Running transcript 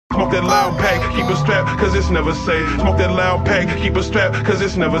Smoke that loud pack, keep it strapped, cause it's never safe. Smoke that loud pack, keep it strapped, cause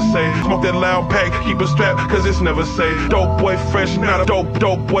it's never safe. Smoke that loud pack, keep it strapped, cause it's never safe. Dope boy fresh, not a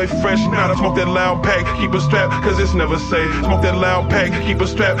dope boy fresh, not a. Smoke that loud pack, keep it strapped, cause it's never safe. Smoke that loud pack, keep it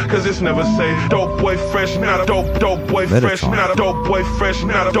strapped, cause it's never safe. Dope boy fresh, not a dope boy fresh, not a dope boy fresh,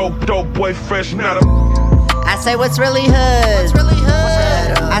 not a dope boy fresh, not a. I say what's really hood. What's really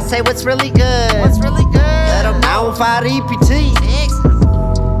hood? I say what's really good. What's really good? Let 'em know if I EPT.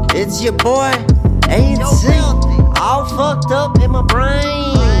 It's your boy A.N.T. All fucked up in my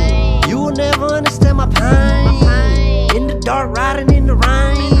brain. You will never understand my pain. In the dark, riding in the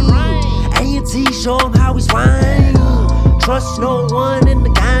rain. A.N.T. show him how he's wine. Trust no one in the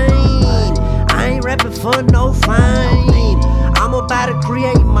game. I ain't rapping for no fame. I'm about to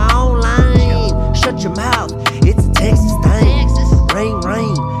create my own lane. Shut your mouth, it's a Texas thing.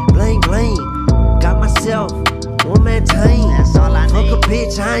 Rain, bling, bling. Got myself one man team. That's all I need. Fuck a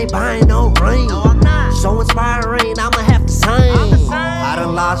bitch, I ain't buying no ring. No, I'm not. So inspiring, I'ma have to sing. I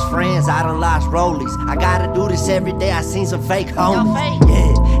done lost friends, I done lost rollies. I gotta do this every day, I seen some fake homies.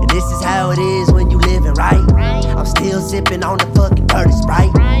 Yeah, and this is how it is when you living right. I'm still sipping on the fucking dirty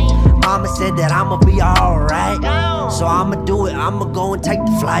Sprite. Mama said that I'ma be alright, so I'ma do it, I'ma go and take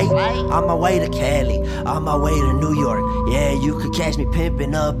the flight. On my way to Cali, on my way to New York. Yeah, you could catch me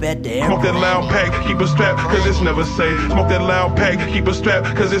pimping up at the airport. Smoke that loud pack, keep it strapped, cause it's never safe. Smoke that loud pack, keep it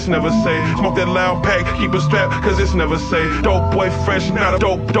strapped, cause it's never safe. Smoke that loud pack, keep it strapped, cause it's never safe. Dope boy fresh, not a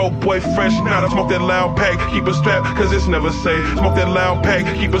dope boy fresh, not a. Smoke that loud pack, keep it strapped, cause it's never safe. Smoke that loud pack,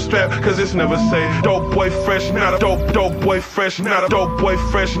 keep it strapped, cause it's never safe. Dope boy fresh, not a dope boy fresh, not a dope boy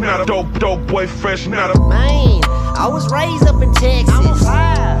fresh, not a dope boy fresh, not a. Man, I was raised up in Texas.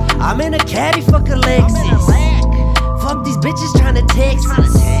 I'm in a caddy, fuck a Lexus. Fuck these bitches tryna text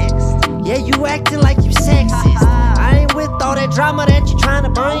us. Yeah, you acting like you sexist. I ain't with all that drama that you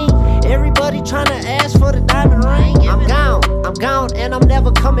tryna bring. Everybody tryna ask for the diamond ring. I'm gone, and I'm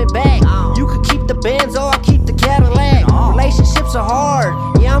never coming back. You could keep the Benz or I'll keep the Cadillac. Relationships are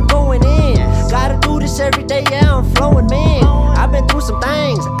hard, yeah, I'm going in. Gotta do this every day, yeah, I'm flowing, man. I've been through some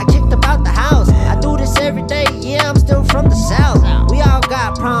things, I kicked about the house. I do this every day, yeah, I'm still from the South. We all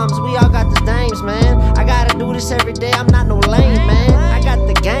got problems, we all got the names, man. I gotta do this every day, I'm not no lame, man. I got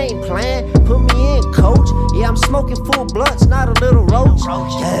the game plan, put me in, coach. Yeah, I'm smoking full blunts, not a little roach.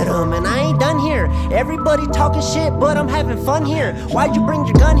 Get 'em, and I ain't done here. Everybody talking shit, but I'm having fun here. Why'd you bring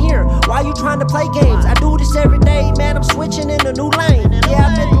your gun here? Why you trying to play games? I do this every day, man, I'm switching in a new lane. Yeah,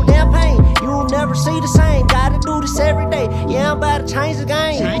 I've been through damn pain, you'll never see the same. Gotta do this every day, yeah, I'm about to change the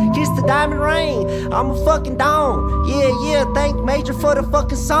game. Kiss the diamond ring, I'm a fucking dome. Yeah, thank Major for the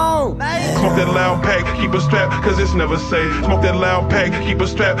fucking song. Smoke that loud pack, keep it strapped, cause it's never safe. Smoke that loud pack, keep it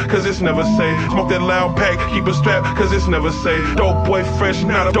strapped, cause it's never safe. Smoke that loud pack, keep it strapped, cause it's never safe. Dope boy fresh,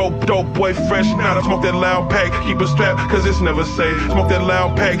 not a dope boy fresh, not a. Smoke that loud pack, keep it strapped, cause it's never safe. Smoke that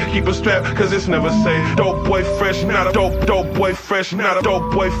loud pack, keep it strapped, cause it's never safe. Dope boy fresh, not a dope boy fresh, not a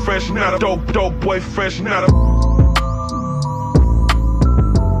dope boy fresh, not a dope boy fresh, not a.